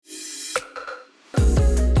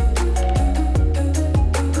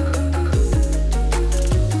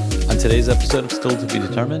today's episode of Still to Be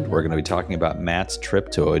Determined, we're going to be talking about Matt's trip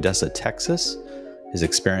to Odessa, Texas, his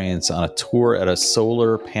experience on a tour at a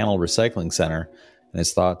solar panel recycling center, and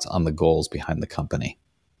his thoughts on the goals behind the company.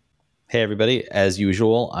 Hey, everybody. As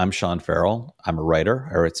usual, I'm Sean Farrell. I'm a writer.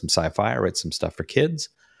 I write some sci-fi. I write some stuff for kids,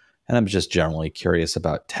 and I'm just generally curious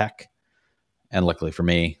about tech. And luckily for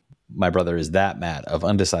me, my brother is that Matt of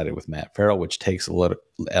Undecided with Matt Farrell, which takes a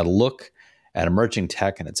look at emerging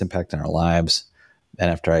tech and its impact on our lives. And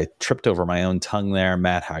after I tripped over my own tongue there,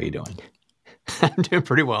 Matt, how are you doing? I'm doing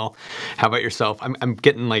pretty well. How about yourself? I'm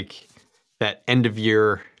getting like that end of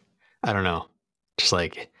year, I don't know, just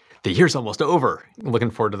like the year's almost over. Looking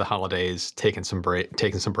forward to the holidays, taking some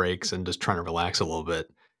breaks and just trying to relax a little bit.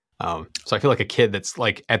 So I feel like a kid that's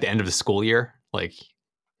like at the end of the school year, like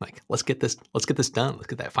let's get this done. Let's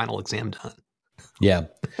get that final exam done. Yeah.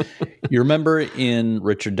 You remember in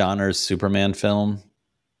Richard Donner's Superman film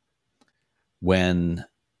when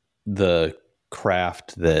the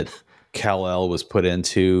craft that Kal-El was put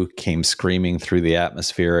into came screaming through the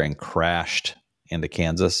atmosphere and crashed into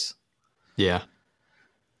Kansas? Yeah.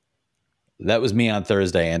 That was me on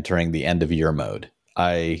Thursday entering the end of year mode.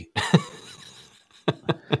 I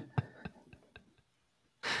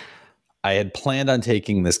had planned on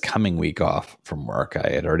taking this coming week off from work.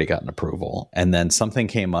 I had already gotten approval. And then something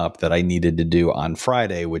came up that I needed to do on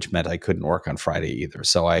Friday, which meant I couldn't work on Friday either.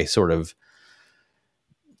 So I sort of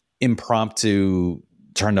impromptu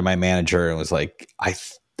turned to my manager and was like, I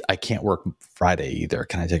can't work Friday either.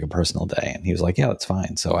 Can I take a personal day? And he was like, yeah, that's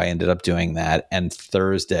fine. So I ended up doing that. And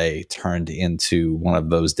Thursday turned into one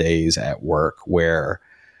of those days at work where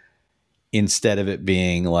instead of it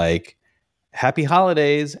being like, happy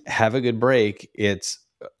holidays, have a good break, it's,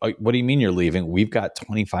 what do you mean you're leaving? We've got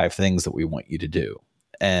 25 things that we want you to do.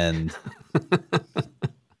 And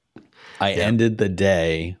I ended the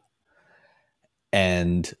day,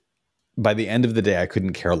 and by the end of the day, I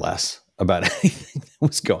couldn't care less about anything that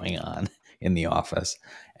was going on in the office.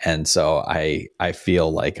 And so I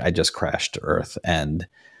feel like I just crashed to earth, and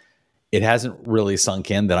it hasn't really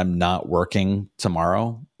sunk in that I'm not working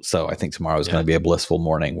tomorrow. So I think tomorrow is going to be a blissful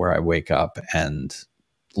morning where I wake up and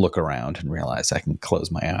look around and realize I can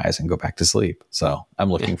close my eyes and go back to sleep. So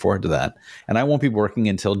I'm looking forward to that. And I won't be working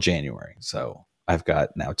until January. So I've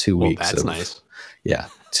got now 2 weeks. That's nice. Yeah.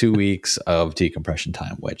 2 weeks of decompression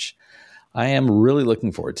time, which I am really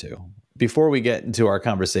looking forward to. Before we get into our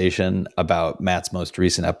conversation about Matt's most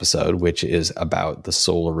recent episode, which is about the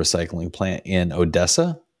solar recycling plant in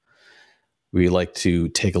Odessa, we like to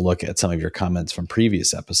take a look at some of your comments from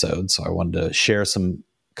previous episodes. So I wanted to share some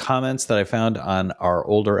comments that I found on our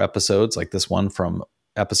older episodes, like this one from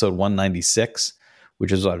episode 196,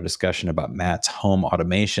 which is our discussion about Matt's home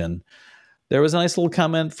automation. There was a nice little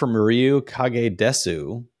comment from Ryu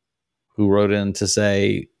Kagedesu, who wrote in to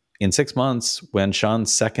say, in 6 months, when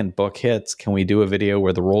Sean's second book hits, can we do a video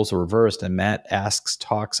where the roles are reversed and Matt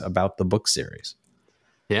talks about the book series?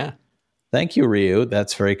 Yeah. Thank you, Ryu.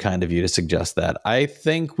 That's very kind of you to suggest that. I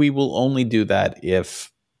think we will only do that if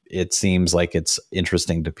it seems like it's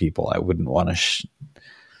interesting to people. I wouldn't want to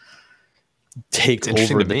take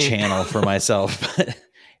over the channel for myself. But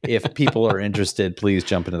if people are interested, please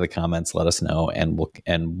jump into the comments, let us know, and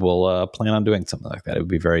we'll plan on doing something like that. It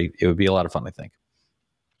would be a lot of fun, I think.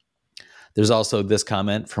 There's also this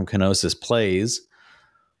comment from Kenosis Plays,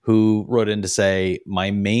 who wrote in to say,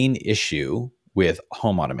 my main issue with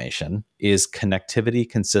home automation is connectivity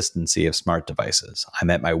consistency of smart devices. I'm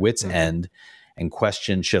at my wit's end and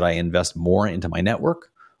question, should I invest more into my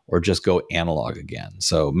network or just go analog again?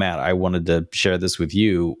 So Matt, I wanted to share this with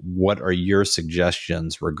you. What are your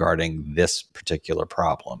suggestions regarding this particular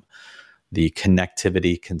problem, the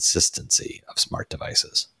connectivity consistency of smart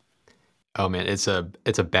devices? Oh man, it's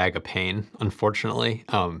a bag of pain, unfortunately.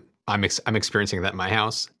 I'm experiencing that in my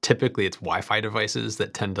house. Typically it's Wi-Fi devices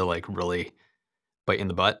that tend to like really bite in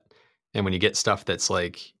the butt. And when you get stuff that's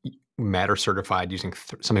like Matter certified using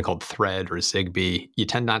something called Thread or Zigbee, you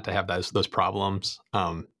tend not to have those problems.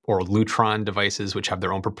 Or Lutron devices, which have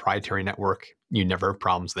their own proprietary network, you never have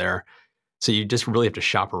problems there. So you just really have to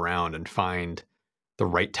shop around and find the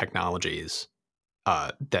right technologies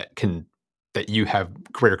that you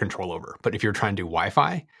have greater control over. But if you're trying to do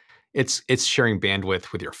Wi-Fi, it's sharing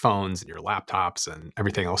bandwidth with your phones and your laptops and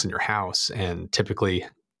everything else in your house. And typically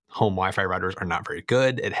home Wi-Fi routers are not very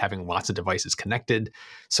good at having lots of devices connected.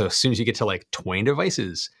 So as soon as you get to like 20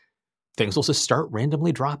 devices, things will just start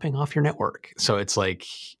randomly dropping off your network. So it's like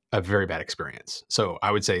a very bad experience. So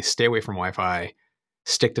I would say stay away from Wi-Fi,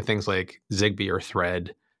 stick to things like Zigbee or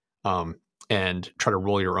Thread, and try to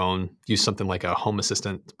roll your own. Use something like a Home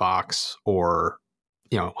Assistant box or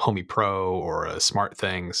Homey Pro or a Smart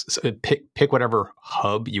Things. So pick whatever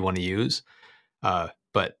hub you want to use.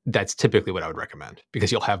 But that's typically what I would recommend,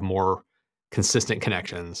 because you'll have more consistent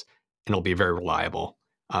connections and it'll be very reliable.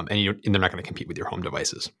 And they're not going to compete with your home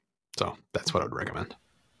devices. So that's what I would recommend.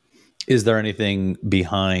 Is there anything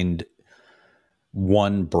behind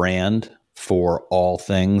one brand for all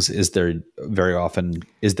things? Is there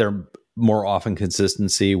more often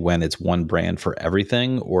consistency when it's one brand for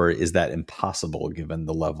everything, or is that impossible given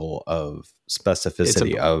the level of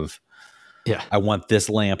specificity I want this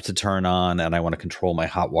lamp to turn on, and I want to control my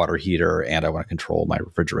hot water heater, and I want to control my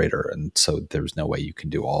refrigerator, and so there's no way you can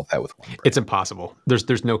do all of that with one brand. It's impossible.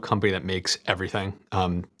 There's no company that makes everything.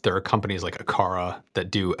 There are companies like Aqara that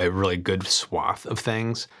do a really good swath of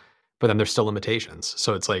things, but then there's still limitations.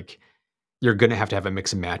 So it's like you're going to have a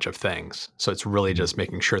mix and match of things. So it's really just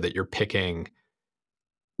making sure that you're picking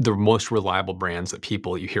the most reliable brands that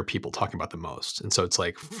you hear people talking about the most. And so it's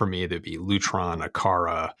like, for me, there'd be Lutron,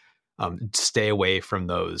 Aqara. Stay away from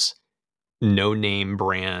those no-name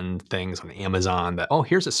brand things on Amazon that,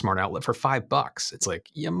 here's a smart outlet for $5. It's like,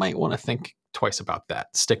 you might want to think twice about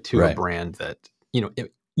that. Stick to a brand that,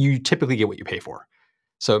 you typically get what you pay for.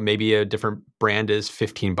 So maybe a different brand is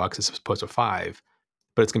 $15 as opposed to $5,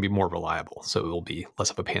 but it's going to be more reliable. So it will be less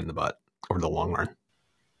of a pain in the butt over the long run.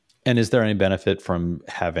 And is there any benefit from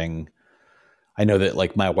having, I know that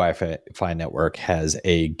like my Wi-Fi network has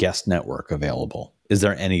a guest network available. Is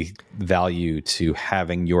there any value to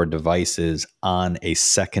having your devices on a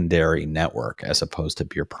secondary network as opposed to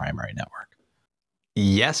your primary network?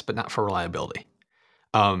 Yes, but not for reliability.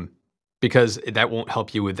 Because that won't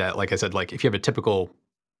help you with that. Like I said, like if you have a typical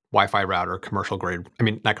Wi-Fi router, commercial grade,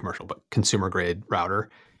 not commercial, but consumer grade router,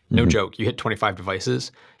 no joke, you hit 25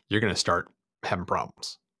 devices, you're going to start having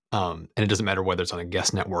problems. And it doesn't matter whether it's on a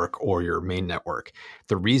guest network or your main network.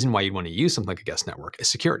 The reason why you'd want to use something like a guest network is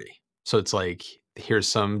security. So it's like, here's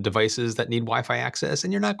some devices that need Wi-Fi access,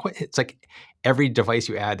 and it's like every device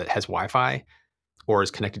you add that has Wi-Fi or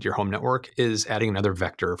is connected to your home network is adding another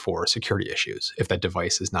vector for security issues. If that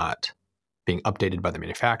device is not being updated by the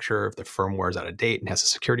manufacturer, if the firmware is out of date and has a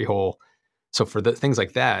security hole. So for things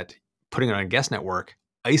like that, putting it on a guest network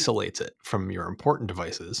isolates it from your important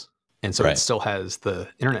devices. And so it still has the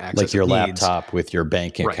internet access. Like your laptop with your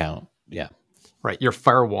bank account. Yeah. Right. You're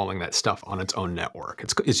firewalling that stuff on its own network.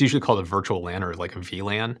 It's usually called a virtual LAN or like a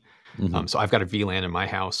VLAN. So I've got a VLAN in my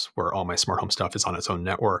house where all my smart home stuff is on its own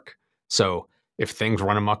network. So if things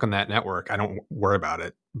run amok on that network, I don't worry about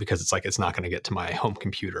it, because it's like it's not going to get to my home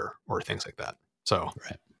computer or things like that. So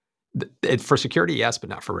for security, yes, but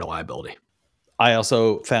not for reliability. I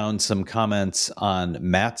also found some comments on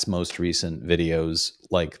Matt's most recent videos,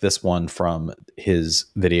 like this one from his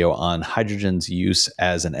video on hydrogen's use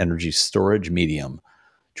as an energy storage medium.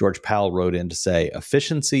 George Powell wrote in to say,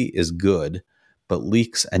 efficiency is good, but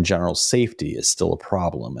leaks and general safety is still a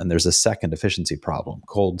problem. And there's a second efficiency problem,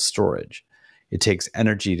 cold storage. It takes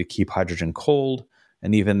energy to keep hydrogen cold,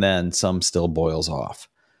 and even then, some still boils off.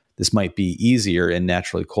 This might be easier in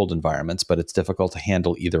naturally cold environments, but it's difficult to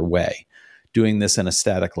handle either way. Doing this in a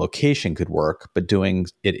static location could work, but doing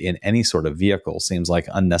it in any sort of vehicle seems like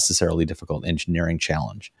unnecessarily difficult engineering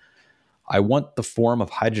challenge. I want the form of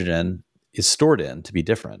hydrogen is stored in to be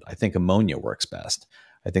different. I think ammonia works best.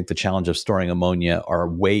 I think the challenge of storing ammonia are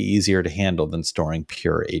way easier to handle than storing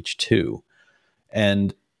pure H2.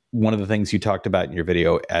 And one of the things you talked about in your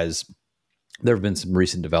video, as there have been some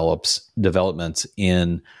recent developments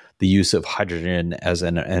in the use of hydrogen as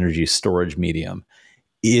an energy storage medium,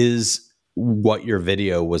 is what your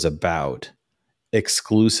video was about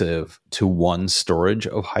exclusive to one storage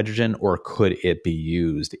of hydrogen, or could it be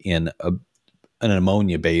used in an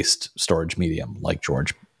ammonia-based storage medium like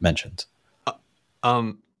George mentioned?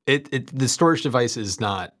 The storage device is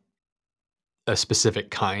not a specific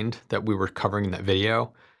kind that we were covering in that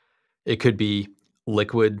video. It could be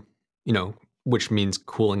liquid, which means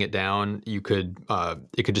cooling it down. It could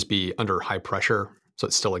just be under high pressure, so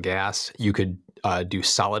it's still a gas. You could do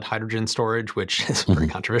solid hydrogen storage, which is very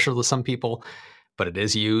controversial to some people, but it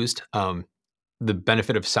is used. The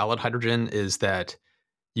benefit of solid hydrogen is that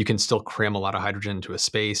you can still cram a lot of hydrogen into a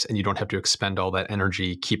space, and you don't have to expend all that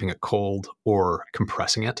energy keeping it cold or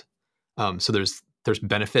compressing it. So there's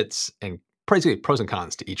benefits and pros and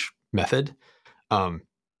cons to each method.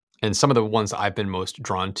 And some of the ones that I've been most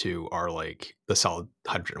drawn to are like the solid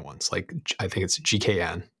hydrogen ones. Like I think it's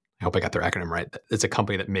GKN. I hope I got their acronym right. It's a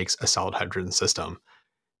company that makes a solid hydrogen system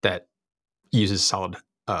that uses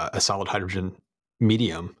a solid hydrogen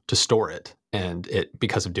medium to store it. And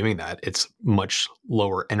because of doing that, it's much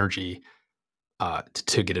lower energy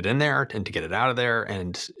to get it in there and to get it out of there.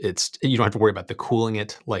 And you don't have to worry about the cooling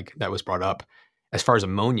it, like that was brought up. As far as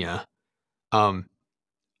ammonia, I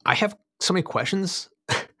have so many questions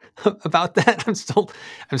about that.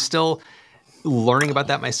 I'm still learning about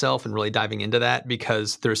that myself and really diving into that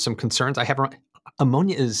because there's some concerns I have.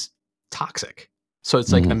 Ammonia is toxic. So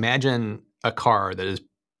it's like, imagine a car that is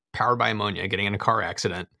powered by ammonia getting in a car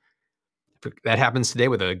accident. That happens today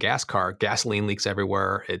with a gas car. Gasoline leaks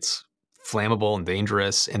everywhere. It's flammable and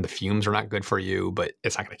dangerous, and the fumes are not good for you, but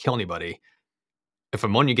it's not going to kill anybody. If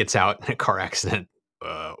ammonia gets out in a car accident,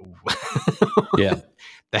 Yeah.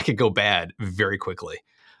 that could go bad very quickly.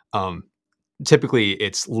 Typically,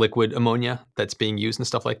 it's liquid ammonia that's being used and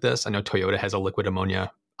stuff like this. I know Toyota has a liquid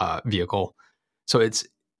ammonia vehicle. So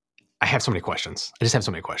I have so many questions. I just have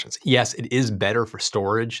so many questions. Yes, it is better for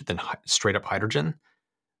storage than straight up hydrogen,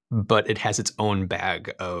 but it has its own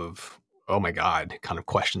bag of, oh my God, kind of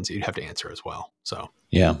questions that you'd have to answer as well. So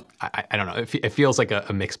Yeah. I don't know. It feels like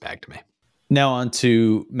a mixed bag to me. Now on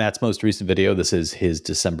to Matt's most recent video. This is his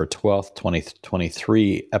December 12th,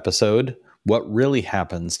 2023 episode. What really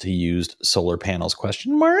happens to used solar panels? ?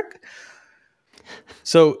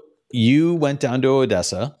 So you went down to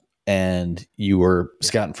Odessa and you were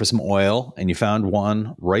scouting for some oil and you found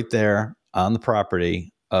one right there on the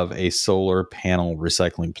property of a solar panel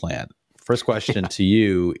recycling plant. First question to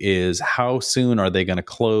you is, how soon are they going to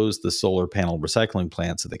close the solar panel recycling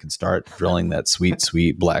plant so they can start drilling that sweet,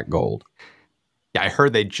 sweet black gold? Yeah, I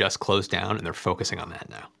heard they just closed down and they're focusing on that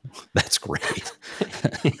now. That's great.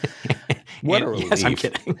 What a relief. Yes, I'm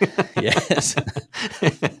kidding. Yes.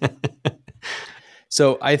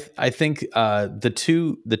 So I think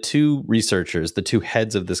the two researchers, the two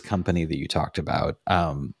heads of this company that you talked about,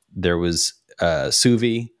 there was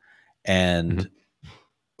Suvi and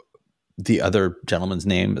the other gentleman's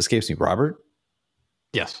name escapes me. Robert?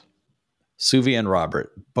 Yes. Suvi and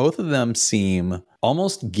Robert. Both of them seem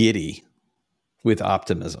almost giddy with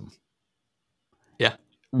optimism. Yeah.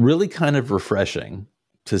 Really kind of refreshing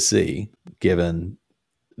to see, given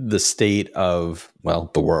the state of,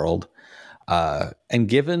 well, the world. And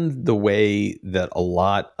given the way that a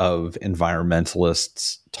lot of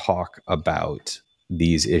environmentalists talk about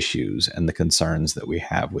these issues and the concerns that we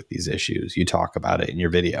have with these issues, you talk about it in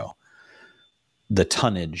your video. The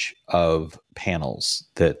tonnage of panels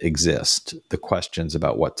that exist, the questions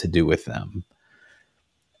about what to do with them.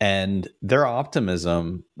 And their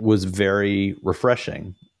optimism was very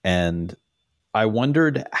refreshing. And I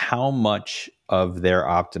wondered how much of their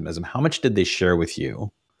optimism, how much did they share with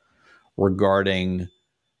you regarding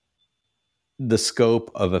the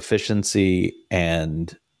scope of efficiency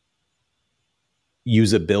and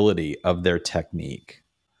usability of their technique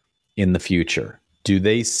in the future? Do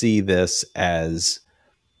they see this as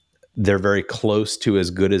they're very close to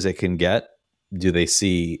as good as it can get? Do they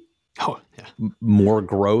see more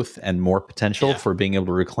growth and more potential for being able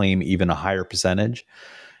to reclaim even a higher percentage?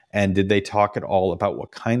 And did they talk at all about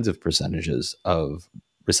what kinds of percentages of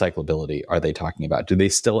recyclability are they talking about? Do they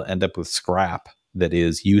still end up with scrap that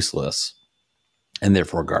is useless and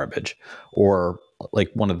therefore garbage? Or,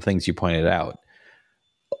 like one of the things you pointed out,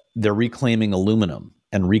 they're reclaiming aluminum,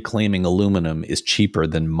 and reclaiming aluminum is cheaper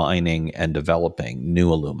than mining and developing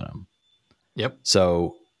new aluminum. Yep.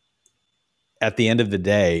 So at the end of the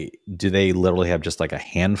day, do they literally have just like a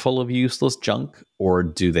handful of useless junk, or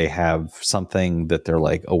do they have something that they're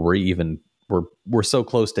like, oh, we're so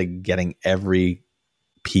close to getting every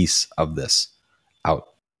piece of this out?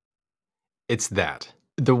 It's that.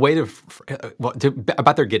 The way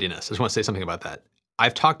about their giddiness, I just want to say something about that.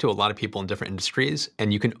 I've talked to a lot of people in different industries,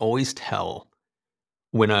 and you can always tell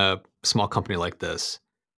when a small company like this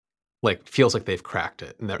like feels like they've cracked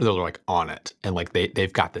it and they're like on it and like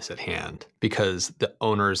they've got this at hand, because the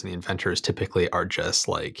owners and the inventors typically are just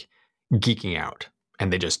like geeking out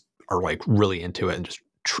and they just are like really into it and just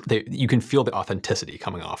you can feel the authenticity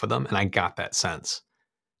coming off of them. And I got that sense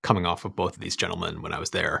coming off of both of these gentlemen when I was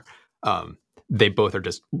there. They both are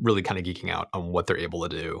just really kind of geeking out on what they're able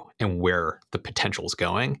to do and where the potential is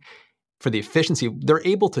going. For the efficiency, they're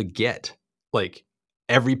able to get like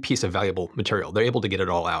every piece of valuable material. They're able to get it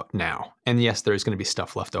all out now. And yes, there's going to be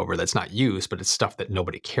stuff left over that's not used, but it's stuff that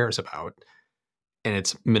nobody cares about. And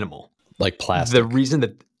it's minimal. Like plastic. The reason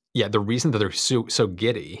that they're so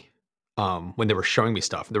giddy, when they were showing me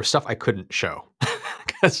stuff, there was stuff I couldn't show.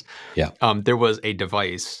 Because there was a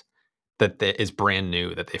device that is brand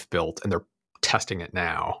new that they've built and they're testing it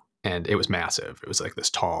now. And it was massive. It was like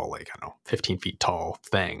this tall, like, I don't know, 15 feet tall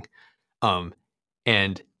thing. And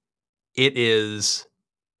it is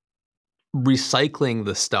recycling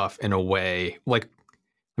the stuff in a way, like,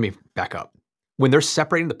 let me back up. when they're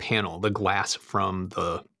separating the panel, the glass from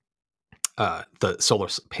the solar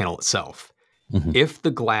panel itself, if the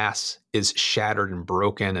glass is shattered and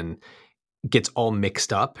broken and gets all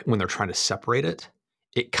mixed up when they're trying to separate it,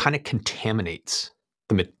 it kind of contaminates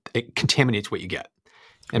what you get.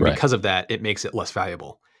 And Right. because of that, it makes it less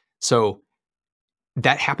valuable. So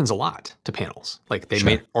that happens a lot to panels. Like they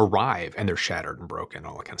may arrive and they're shattered and broken,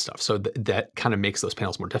 all that kind of stuff. So that kind of makes those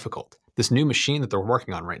panels more difficult. This new machine that they're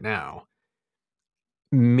working on right now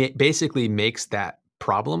basically makes that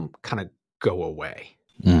problem kind of go away.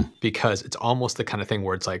 Because it's almost the kind of thing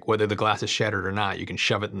where it's like, whether the glass is shattered or not, you can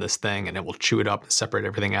shove it in this thing and it will chew it up and separate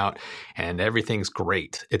everything out, and everything's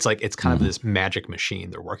great. It's like, it's kind of this magic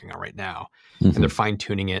machine they're working on right now, and they're fine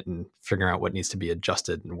tuning it and figuring out what needs to be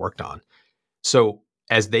adjusted and worked on. So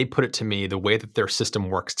as they put it to me, the way that their system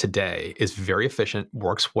works today is very efficient,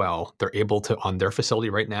 works well. They're able to, on their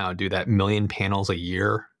facility right now, do that 1 million panels a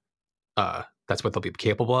year. That's what they'll be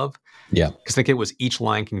capable of. Yeah. Because think it was each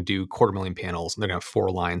line can do 250,000 panels, and they're going to have 4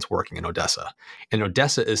 lines working in Odessa. And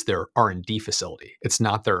Odessa is their R&D facility. It's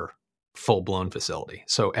not their full-blown facility.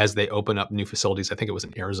 So as they open up new facilities, I think it was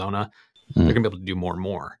in Arizona, they're going to be able to do more and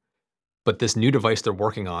more. But this new device they're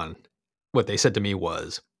working on, what they said to me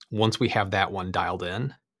was, once we have that one dialed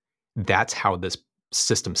in, that's how this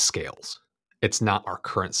system scales. It's not our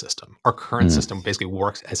current system. Our current system basically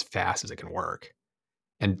works as fast as it can work.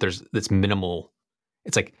 And there's this minimal,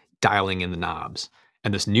 it's like dialing in the knobs.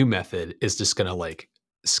 And this new method is just going to like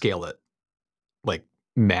scale it like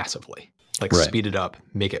massively, like speed it up,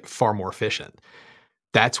 make it far more efficient.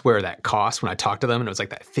 That's where that cost, when I talked to them, and it was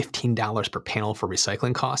like that $15 per panel for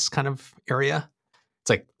recycling costs kind of area.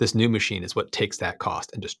 It's like this new machine is what takes that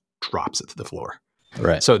cost and just drops it to the floor.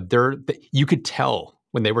 Right. So you could tell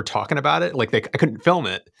when they were talking about it, like I couldn't film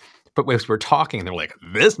it, but when we were talking, they were like,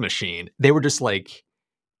 this machine, they were just like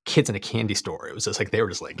kids in a candy store. It was just like, they were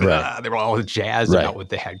just like, they were all jazzed about what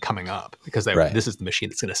they had coming up, because this is the machine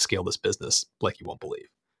that's going to scale this business like you won't believe.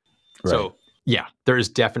 Right. So yeah, there's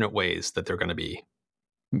definite ways that they're going to be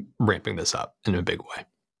ramping this up in a big way.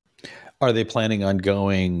 Are they planning on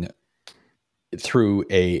going through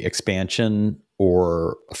a expansion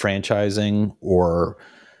or franchising, or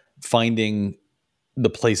finding the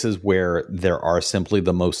places where there are simply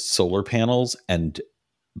the most solar panels and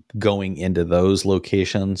going into those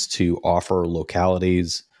locations to offer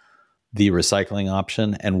localities the recycling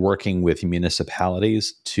option, and working with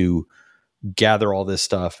municipalities to gather all this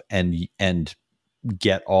stuff and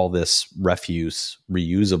get all this refuse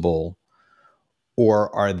reusable?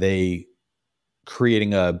 Or are they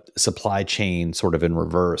creating a supply chain sort of in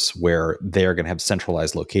reverse, where they're going to have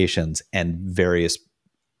centralized locations and various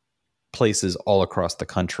places all across the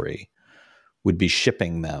country would be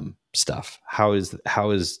shipping them stuff? How is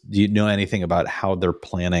do you know anything about how they're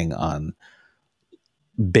planning on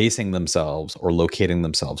basing themselves or locating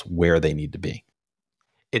themselves where they need to be?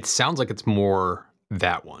 It sounds like it's more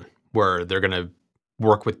that one, where they're going to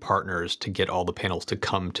work with partners to get all the panels to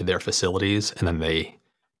come to their facilities, and then they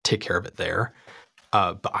take care of it there.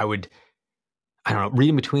 But I don't know,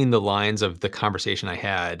 reading between the lines of the conversation I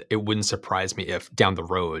had, it wouldn't surprise me if down the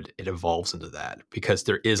road it evolves into that, because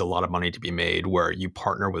there is a lot of money to be made where you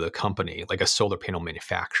partner with a company like a solar panel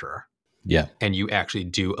manufacturer. Yeah. And you actually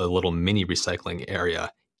do a little mini recycling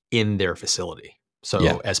area in their facility.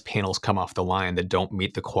 So as panels come off the line that don't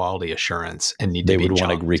meet the quality assurance and need to be junked, they would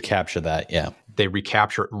want to recapture that. Yeah. They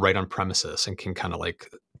recapture it right on premises and can kind of like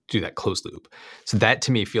do that closed loop. So that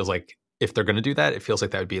to me feels like, if they're going to do that, it feels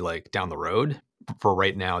like that would be like down the road. For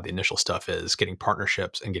right now, the initial stuff is getting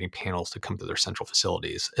partnerships and getting panels to come to their central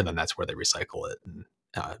facilities. And then that's where they recycle it and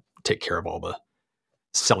take care of all the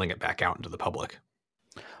selling it back out into the public.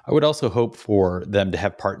 I would also hope for them to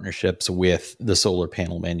have partnerships with the solar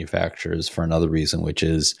panel manufacturers for another reason, which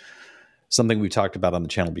is something we talked about on the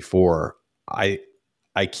channel before. I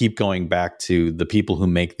keep going back to the people who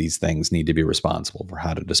make these things need to be responsible for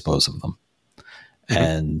how to dispose of them.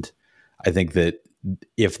 And I think that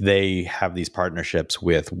if they have these partnerships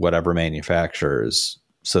with whatever manufacturers,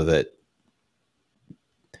 so that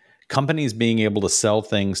companies being able to sell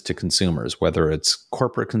things to consumers, whether it's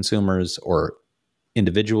corporate consumers or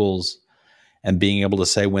individuals, and being able to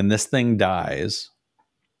say, when this thing dies,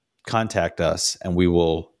 contact us and we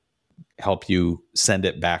will help you send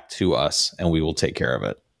it back to us and we will take care of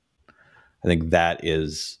it. I think that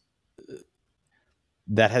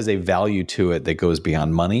has a value to it that goes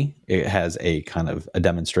beyond money. It has a kind of a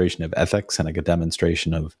demonstration of ethics and like a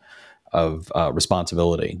demonstration of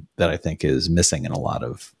responsibility that I think is missing in a lot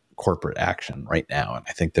of corporate action right now. And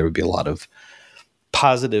I think there would be a lot of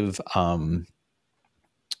positive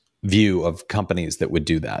view of companies that would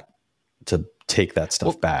do that, to take that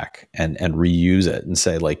stuff back and reuse it and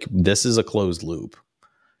say, like, this is a closed loop.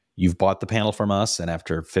 You've bought the panel from us, and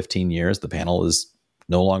after 15 years, the panel is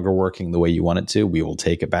no longer working the way you want it to. We will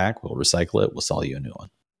take it back. We'll recycle it. We'll sell you a new one.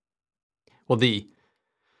 Well,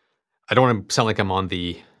 I don't want to sound like I'm on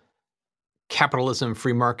the capitalism,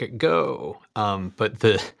 free market, go. But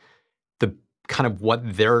the kind of what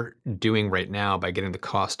they're doing right now by getting the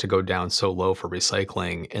cost to go down so low for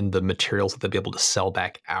recycling and the materials that they'll be able to sell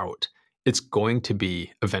back out, it's going to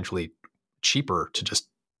be eventually cheaper to just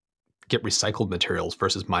get recycled materials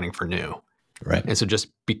versus mining for new. Right. And so just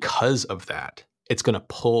because of that, it's going to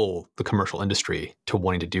pull the commercial industry to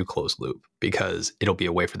wanting to do closed loop, because it'll be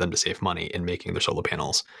a way for them to save money in making their solar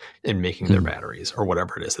panels and making their batteries or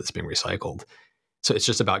whatever it is that's being recycled. So it's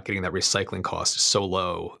just about getting that recycling cost so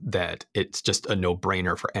low that it's just a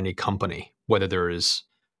no-brainer for any company, whether there is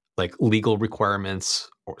like legal requirements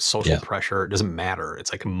or social pressure. It doesn't matter.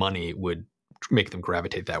 It's like money would make them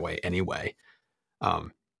gravitate that way anyway.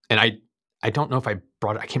 And I don't know if I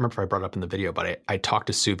can't remember if I brought it up in the video, but I talked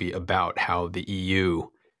to Subi about how the EU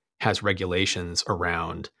has regulations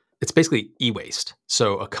around, it's basically e-waste.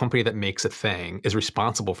 So a company that makes a thing is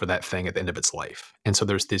responsible for that thing at the end of its life. And so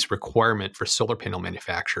there's this requirement for solar panel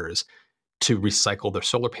manufacturers to recycle their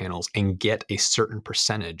solar panels and get a certain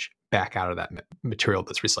percentage back out of that material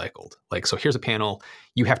that's recycled. Like, so here's a panel,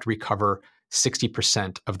 you have to recover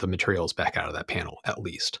 60% of the materials back out of that panel, at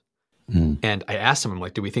least. And I asked him, I'm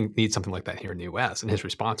like, do we need something like that here in the US? And his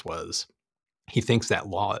response was, he thinks that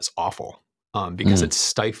law is awful because it's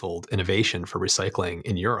stifled innovation for recycling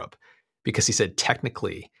in Europe. Because he said,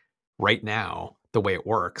 technically, right now, the way it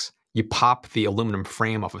works, you pop the aluminum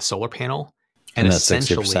frame off a solar panel, and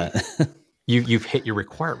essentially you've hit your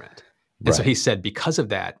requirement. And so he said, because of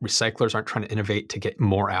that, recyclers aren't trying to innovate to get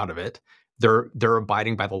more out of it. They're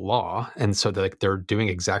abiding by the law, and so they're doing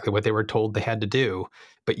exactly what they were told they had to do,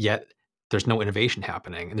 but yet there's no innovation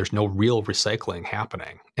happening and there's no real recycling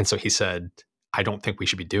happening. And so he said, I don't think we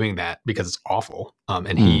should be doing that because it's awful.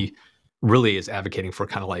 And he really is advocating for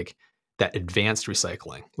kind of like that advanced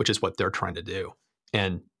recycling, which is what they're trying to do.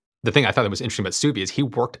 And the thing I thought that was interesting about Subi is he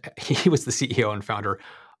was the CEO and founder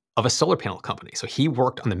of a solar panel company. So he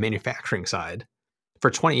worked on the manufacturing side for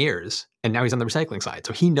 20 years, and now he's on the recycling side.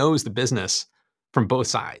 So he knows the business from both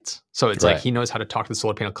sides. So it's like he knows how to talk to the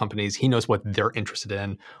solar panel companies. He knows what they're interested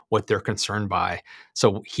in, what they're concerned by.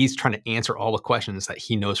 So he's trying to answer all the questions that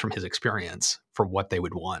he knows from his experience for what they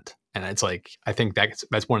would want. And it's like, I think that's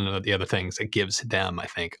one of the other things that gives them, I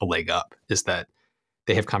think, a leg up, is that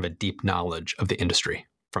they have kind of a deep knowledge of the industry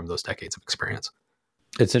from those decades of experience.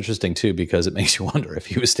 It's interesting too, because it makes you wonder if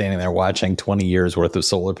he was standing there watching 20 years worth of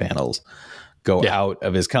solar panels go out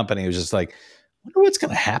of his company. It was just like, I wonder what's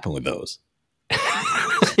going to happen with those.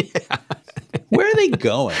 Where are they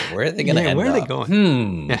going? Where are they going to end where are up? they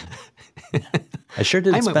going? I sure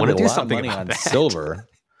did spend a lot of money on that. silver.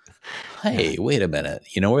 Hey, wait a minute.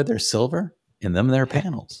 You know where there's silver? In their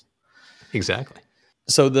panels. Exactly.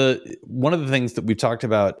 So one of the things that we've talked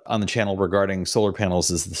about on the channel regarding solar panels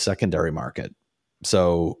is the secondary market.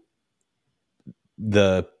 So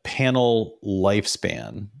the panel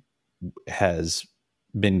lifespan has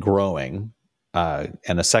been growing,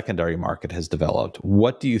 and a secondary market has developed.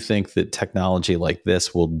 What do you think that technology like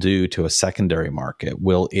this will do to a secondary market?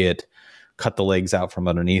 Will it cut the legs out from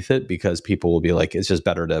underneath it because people will be like, it's just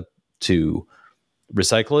better to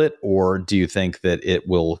recycle it? Or do you think that it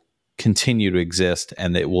will continue to exist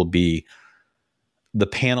and it will be the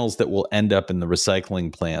panels that will end up in the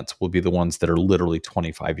recycling plants will be the ones that are literally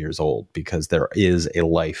 25 years old because there is a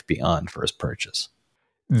life beyond first purchase?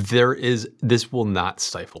 This will not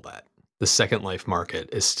stifle that. The second life market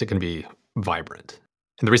is going to be vibrant.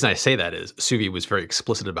 And the reason I say that is Suvi was very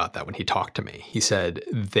explicit about that when he talked to me. He said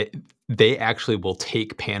they actually will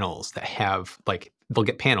take panels that have, like, they'll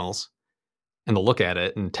get panels and they'll look at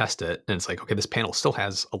it and test it. And it's like, okay, this panel still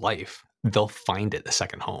has a life. They'll find it a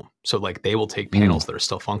second home. So like they will take panels that are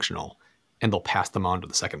still functional and they'll pass them on to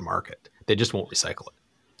the second market. They just won't recycle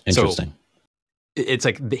it. Interesting. So it's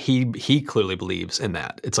like he clearly believes in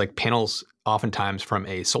that. It's like panels oftentimes from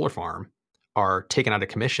a solar farm are taken out of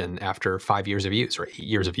commission after 5 years of use or 8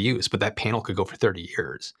 years of use, but that panel could go for 30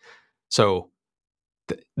 years. So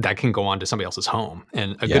that can go on to somebody else's home.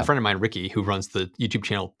 And a good friend of mine, Ricky, who runs the YouTube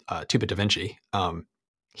channel 2-Bit Da Vinci,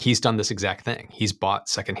 he's done this exact thing. He's bought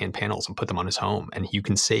secondhand panels and put them on his home, and you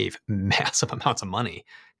can save massive amounts of money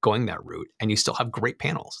going that route. And you still have great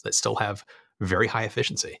panels that still have very high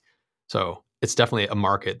efficiency. So it's definitely a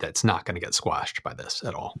market that's not going to get squashed by this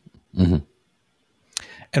at all. Mm-hmm.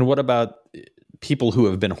 And what about people who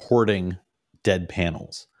have been hoarding dead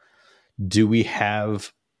panels? Do we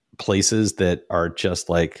have places that are just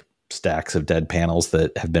like stacks of dead panels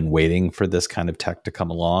that have been waiting for this kind of tech to come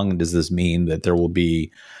along? And does this mean that there will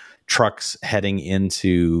be trucks heading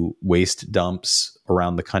into waste dumps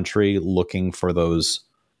around the country looking for those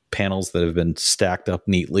panels that have been stacked up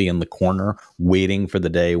neatly in the corner, waiting for the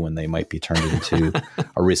day when they might be turned into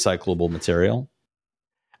a recyclable material?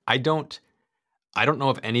 I don't know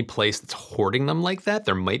of any place that's hoarding them like that.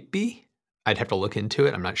 There might be. I'd have to look into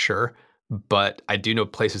it. I'm not sure. But I do know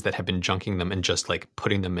places that have been junking them and just like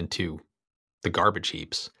putting them into the garbage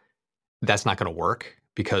heaps. That's not going to work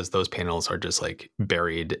because those panels are just like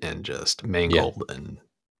buried and just mangled and,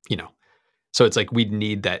 So it's like we'd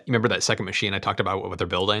need that. Remember that second machine I talked about what they're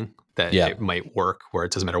building? That it might work where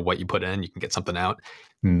it doesn't matter what you put in, you can get something out.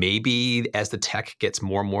 Maybe as the tech gets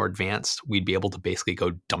more and more advanced, we'd be able to basically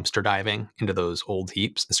go dumpster diving into those old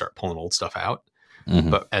heaps and start pulling old stuff out.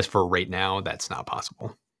 Mm-hmm. But as for right now, that's not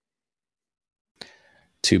possible.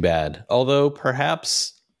 Too bad. Although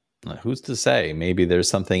perhaps, who's to say, maybe there's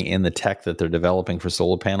something in the tech that they're developing for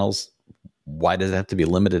solar panels. Why does it have to be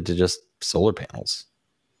limited to just solar panels?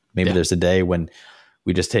 Maybe there's a day when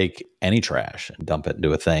we just take any trash and dump it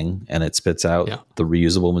into a thing and it spits out the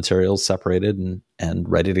reusable materials separated and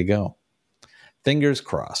ready to go. Fingers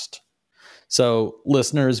crossed. So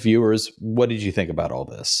listeners, viewers, what did you think about all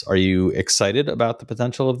this? Are you excited about the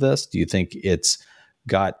potential of this? Do you think it's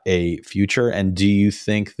got a future? And do you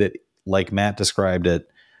think that, like Matt described it,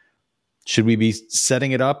 should we be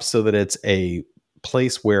setting it up so that it's a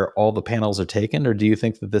place where all the panels are taken? Or do you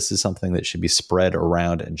think that this is something that should be spread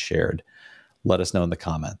around and shared? Let us know in the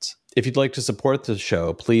comments. If you'd like to support the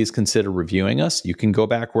show, please consider reviewing us. You can go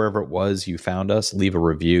back wherever it was you found us, leave a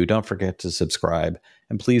review. Don't forget to subscribe,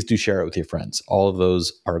 and please do share it with your friends. All of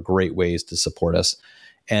those are great ways to support us.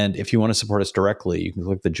 And if you want to support us directly, you can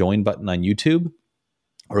click the join button on YouTube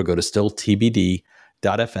or go to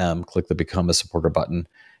stilltbd.fm, click the become a supporter button.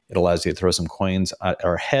 It allows you to throw some coins at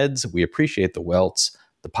our heads. We appreciate the welts.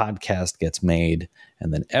 The podcast gets made,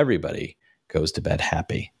 and then everybody goes to bed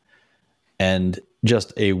happy. And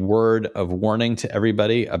just a word of warning to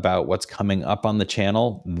everybody about what's coming up on the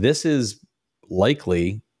channel. This is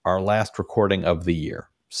likely our last recording of the year.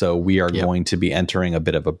 So we are going to be entering a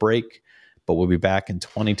bit of a break, but we'll be back in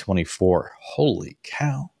 2024. Holy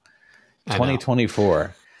cow.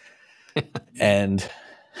 2024. And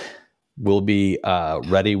we'll be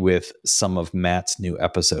ready with some of Matt's new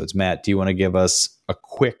episodes. Matt, do you want to give us a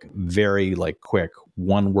quick, very quick,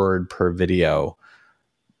 one word per video?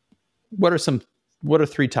 What are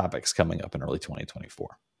 3 topics coming up in early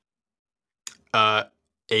 2024? A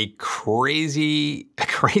crazy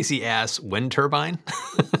ass wind turbine,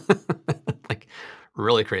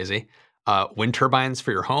 really crazy. Wind turbines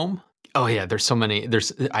for your home. Oh yeah, there's so many.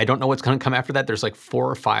 I don't know what's going to come after that. There's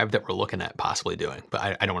 4 or 5 that we're looking at possibly doing, but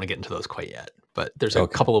I don't want to get into those quite yet. But there's a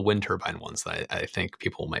couple of wind turbine ones that I think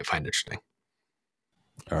people might find interesting.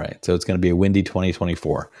 All right, so it's going to be a windy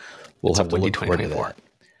 2024. We'll have to look forward to that.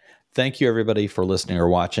 Thank you, everybody, for listening or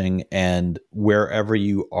watching. And wherever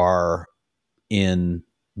you are in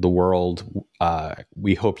the world,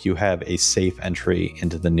 we hope you have a safe entry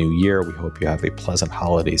into the new year. We hope you have a pleasant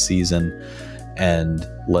holiday season. And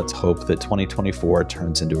let's hope that 2024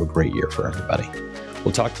 turns into a great year for everybody.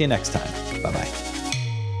 We'll talk to you next time. Bye-bye.